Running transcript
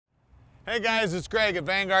Hey guys, it's Greg at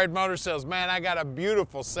Vanguard Motor Sales. Man, I got a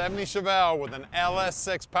beautiful 70 Chevelle with an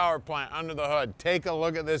LS6 power plant under the hood. Take a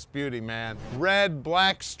look at this beauty, man. Red,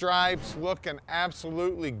 black stripes, looking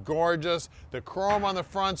absolutely gorgeous. The chrome on the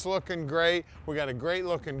front's looking great. We got a great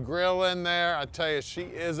looking grille in there. I tell you, she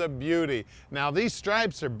is a beauty. Now these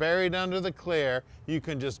stripes are buried under the clear. You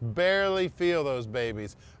can just barely feel those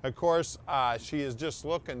babies. Of course, she is just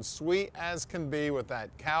looking sweet as can be with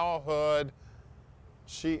that cowl hood.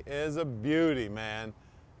 She is a beauty, man.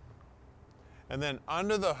 And then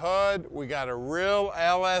under the hood, we got a real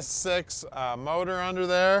LS6 motor under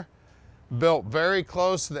there, built very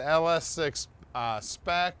close to the LS6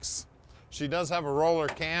 specs. She does have a roller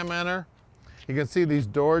cam in her. You can see these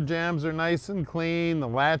door jambs are nice and clean. The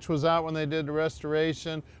latch was out when they did the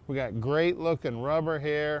restoration. We got great looking rubber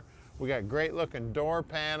here. We got great looking door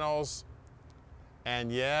panels.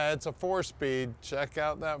 And yeah, it's a 4-speed. Check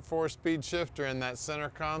out that 4-speed shifter in that center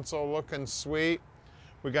console, looking sweet.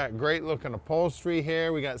 We got great looking upholstery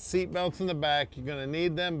here. We got seat belts in the back. You're gonna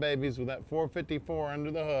need them babies with that 454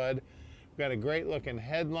 under the hood. We got a great looking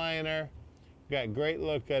headliner. We got great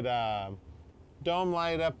look at dome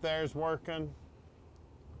light up there is working.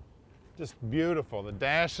 Just beautiful. The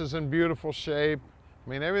dash is in beautiful shape. I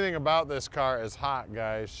mean, everything about this car is hot,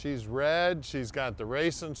 guys. She's red, she's got the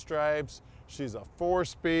racing stripes. She's a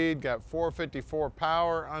 4-speed, got 454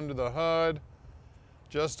 power under the hood.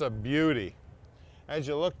 Just a beauty. As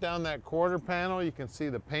you look down that quarter panel, you can see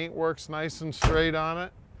the paint works nice and straight on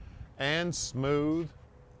it and smooth.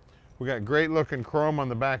 We got great looking chrome on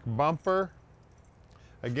the back bumper.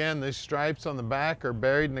 Again, these stripes on the back are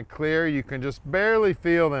buried in the clear. You can just barely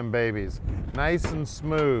feel them babies. Nice and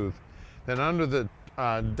smooth. Then under the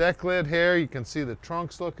deck lid here, you can see the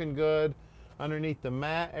trunk's looking good. Underneath the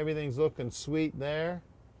mat, everything's looking sweet there.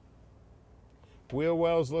 Wheel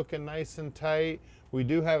well's looking nice and tight. We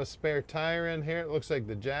do have a spare tire in here. It looks like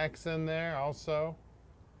the jack's in there also.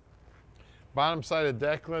 Bottom side of the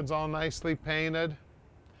deck lid's all nicely painted.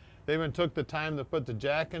 They even took the time to put the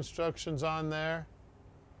jack instructions on there.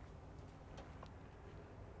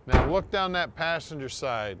 Now look down that passenger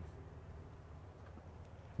side.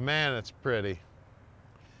 Man, it's pretty.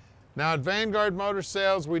 Now at Vanguard Motor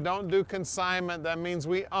Sales, we don't do consignment. That means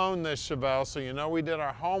we own this Chevelle, so you know we did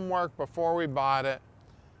our homework before we bought it.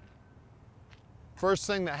 First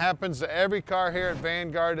thing that happens to every car here at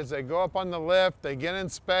Vanguard is they go up on the lift, they get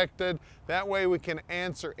inspected. That way we can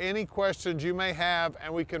answer any questions you may have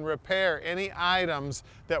and we can repair any items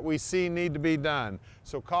that we see need to be done.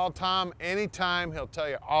 So call Tom anytime, he'll tell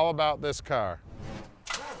you all about this car.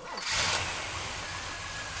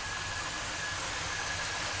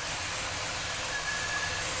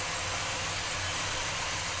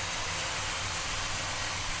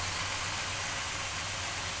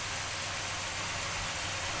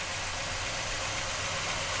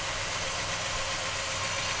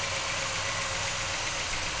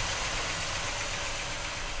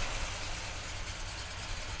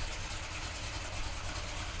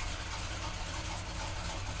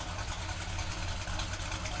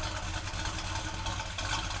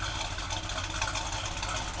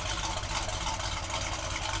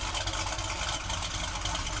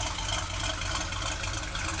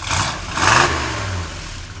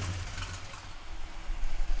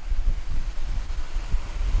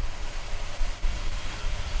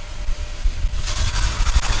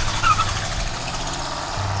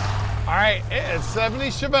 All right, it is 70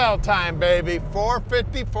 Chevelle time, baby.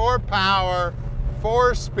 454 power,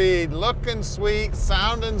 4-speed, looking sweet,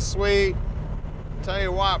 sounding sweet. Tell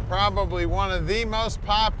you what, probably one of the most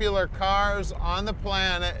popular cars on the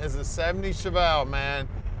planet is a 70 Chevelle, man.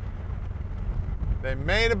 They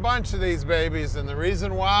made a bunch of these babies, and the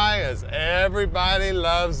reason why is everybody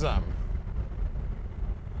loves them.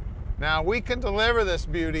 Now, we can deliver this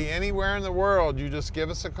beauty anywhere in the world. You just give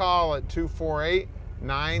us a call at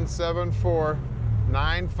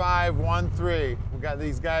 248-974-9513. We got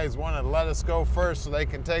these guys wanting to let us go first so they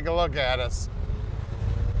can take a look at us.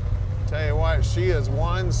 Tell you what, she is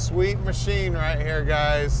one sweet machine right here,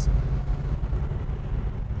 guys.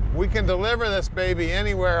 We can deliver this baby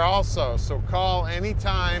anywhere also, so call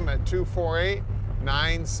anytime at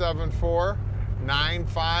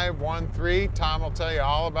 248-974-9513. Tom will tell you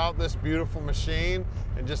all about this beautiful machine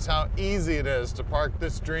and just how easy it is to park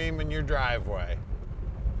this dream in your driveway.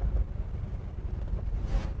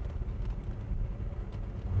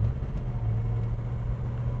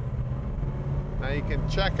 Now you can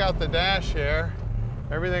check out the dash here.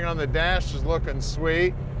 Everything on the dash is looking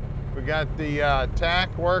sweet. We got the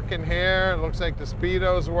tack working here. It looks like the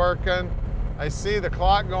speedo's working. I see the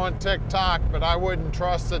clock going tick-tock, but I wouldn't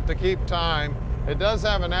trust it to keep time. It does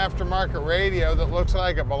have an aftermarket radio that looks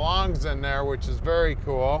like it belongs in there, which is very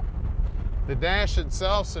cool. The dash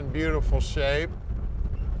itself's in beautiful shape.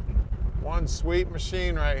 One sweet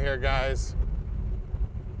machine right here, guys.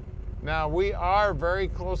 Now, we are very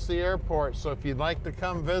close to the airport, so if you'd like to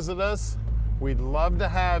come visit us, we'd love to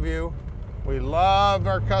have you. We love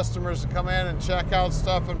our customers to come in and check out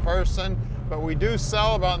stuff in person, but we do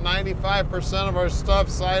sell about 95% of our stuff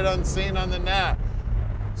sight unseen on the net.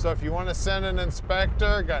 So if you want to send an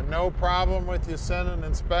inspector, got no problem with you sending an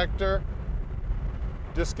inspector.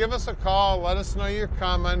 Just give us a call, let us know you're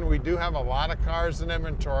coming. We do have a lot of cars in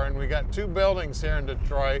inventory, and we got 2 buildings here in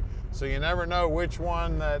Detroit, so you never know which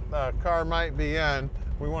one that car might be in.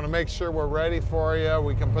 We want to make sure we're ready for you.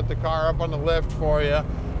 We can put the car up on the lift for you.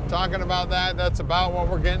 Talking about that, that's about what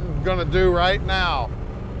we're gonna do right now.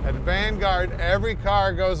 At Vanguard, every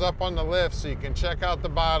car goes up on the lift so you can check out the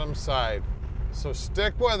bottom side. So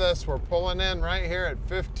stick with us. We're pulling in right here at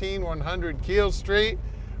 15100 Keel Street.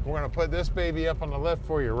 We're gonna put this baby up on the lift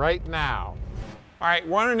for you right now. All right,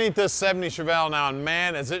 we're underneath this 70 Chevelle now, and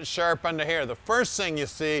man, is it sharp under here. The first thing you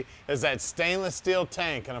see is that stainless steel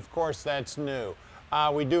tank, and of course that's new.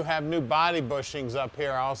 We do have new body bushings up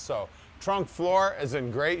here also. Trunk floor is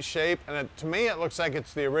in great shape, and to me it looks like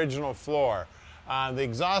it's the original floor. The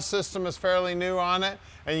exhaust system is fairly new on it,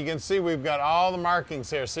 and you can see we've got all the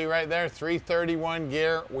markings here. See right there, 331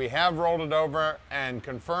 gear. We have rolled it over and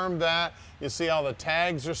confirmed that. You see all the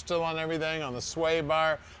tags are still on everything on the sway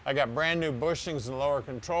bar. I got brand new bushings and lower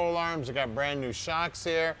control arms. I got brand new shocks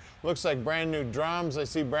here. Looks like brand new drums. I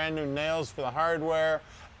see brand new nails for the hardware.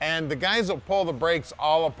 And the guys will pull the brakes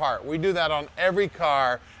all apart. We do that on every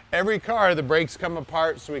car. Every car, the brakes come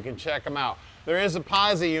apart so we can check them out. There is a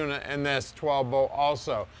Posi unit in this 12 bolt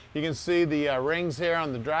also. You can see the rings here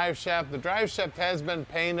on the drive shaft. The drive shaft has been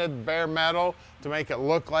painted bare metal to make it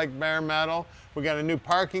look like bare metal. We got a new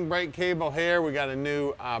parking brake cable here. We got a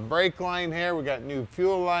new brake line here. We got new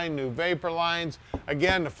fuel line, new vapor lines.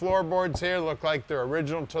 Again, the floorboards here look like they're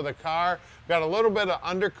original to the car. Got a little bit of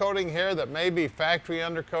undercoating here that may be factory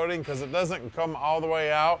undercoating because it doesn't come all the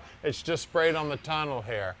way out. It's just sprayed on the tunnel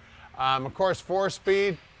here. Of course,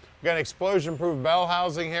 4-speed. We got explosion-proof bell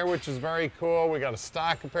housing here, which is very cool. We got a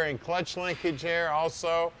stock comparing clutch linkage here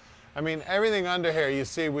also. I mean, everything under here, you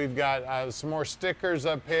see we've got some more stickers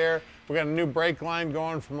up here. We got a new brake line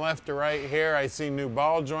going from left to right here. I see new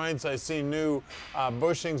ball joints. I see new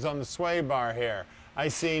bushings on the sway bar here. I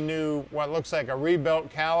see new, what looks like a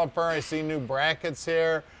rebuilt caliper. I see new brackets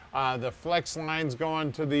here. The flex lines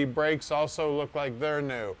going to the brakes also look like they're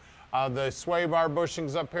new. The sway bar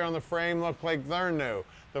bushings up here on the frame look like they're new.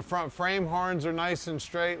 The front frame horns are nice and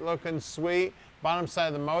straight, looking sweet. Bottom side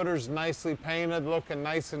of the motor's nicely painted, looking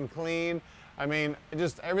nice and clean. I mean,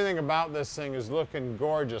 just everything about this thing is looking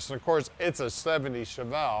gorgeous. And of course, it's a 70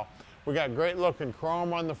 Chevelle. We got great looking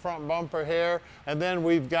chrome on the front bumper here. And then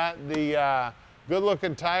we've got the good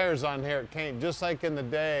looking tires on here. It came just like in the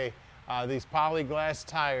day. These polyglass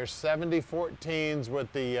tires, 70-14s with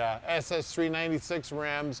the SS396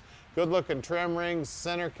 rims, good looking trim rings,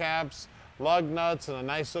 center caps, lug nuts, and a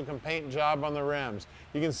nice looking paint job on the rims.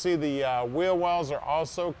 You can see the wheel wells are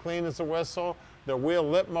also clean as a whistle. The wheel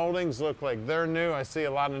lip moldings look like they're new. I see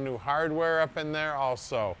a lot of new hardware up in there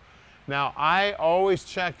also. Now, I always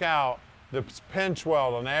check out the pinch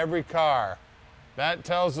weld on every car. That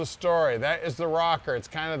tells the story. That is the rocker. It's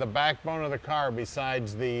kind of the backbone of the car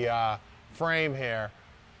besides the frame here.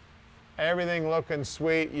 Everything looking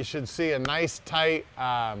sweet. You should see a nice tight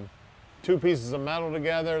 2 pieces of metal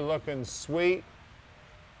together, looking sweet.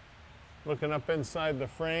 Looking up inside the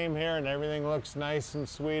frame here, and everything looks nice and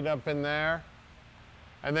sweet up in there.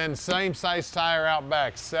 And then same size tire out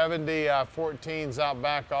back, 70-14s out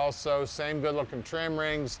back also, same good looking trim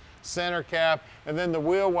rings, center cap, and then the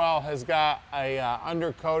wheel well has got a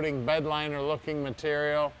undercoating bed liner looking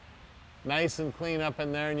material. Nice and clean up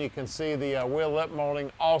in there, and you can see the wheel lip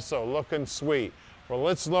molding also looking sweet. Well,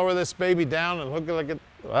 let's lower this baby down and look at,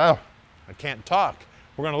 wow, I can't talk.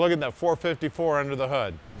 We're gonna look at that 454 under the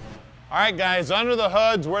hood. All right, guys, under the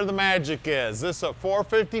hood's where the magic is. This is a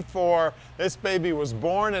 454. This baby was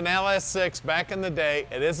born in LS6 back in the day.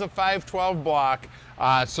 It is a 512 block.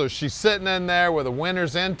 So she's sitting in there with a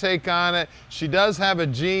winner's intake on it. She does have a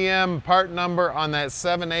GM part number on that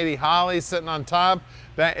 780 Holley sitting on top.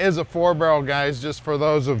 That is a 4-barrel, guys, just for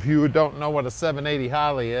those of you who don't know what a 780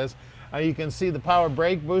 Holley is. You can see the power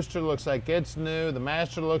brake booster looks like it's new. The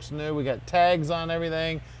master looks new. We got tags on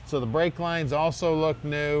everything. So the brake lines also look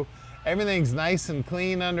new. Everything's nice and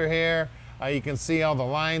clean under here. You can see all the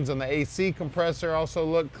lines on the AC compressor also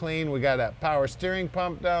look clean. We got that power steering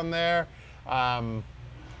pump down there.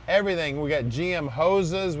 everything. We got GM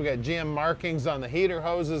hoses, we got GM markings on the heater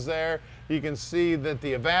hoses there. You can see that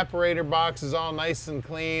the evaporator box is all nice and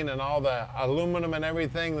clean, and all the aluminum and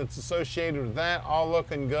everything that's associated with that all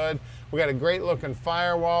looking good. We got a great looking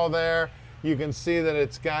firewall there. You can see that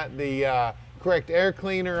it's got the correct air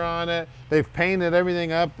cleaner on it. They've painted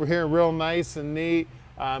everything up here real nice and neat.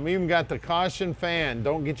 Even got the caution fan.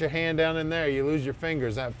 Don't get your hand down in there. You lose your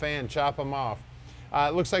fingers. That fan, chop them off.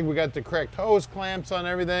 It looks like we got the correct hose clamps on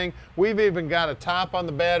everything. We've even got a top on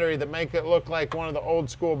the battery that make it look like one of the old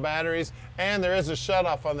school batteries. And there is a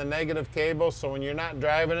shutoff on the negative cable, so when you're not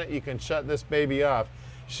driving it, you can shut this baby off.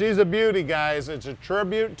 She's a beauty, guys. It's a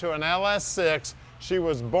tribute to an LS6. She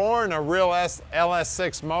was born a real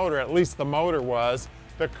LS6 motor, at least the motor was.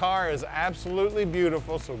 The car is absolutely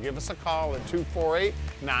beautiful, so give us a call at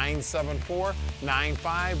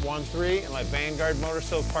 248-974-9513 and let Vanguard Motor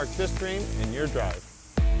Sales park this dream in your drive.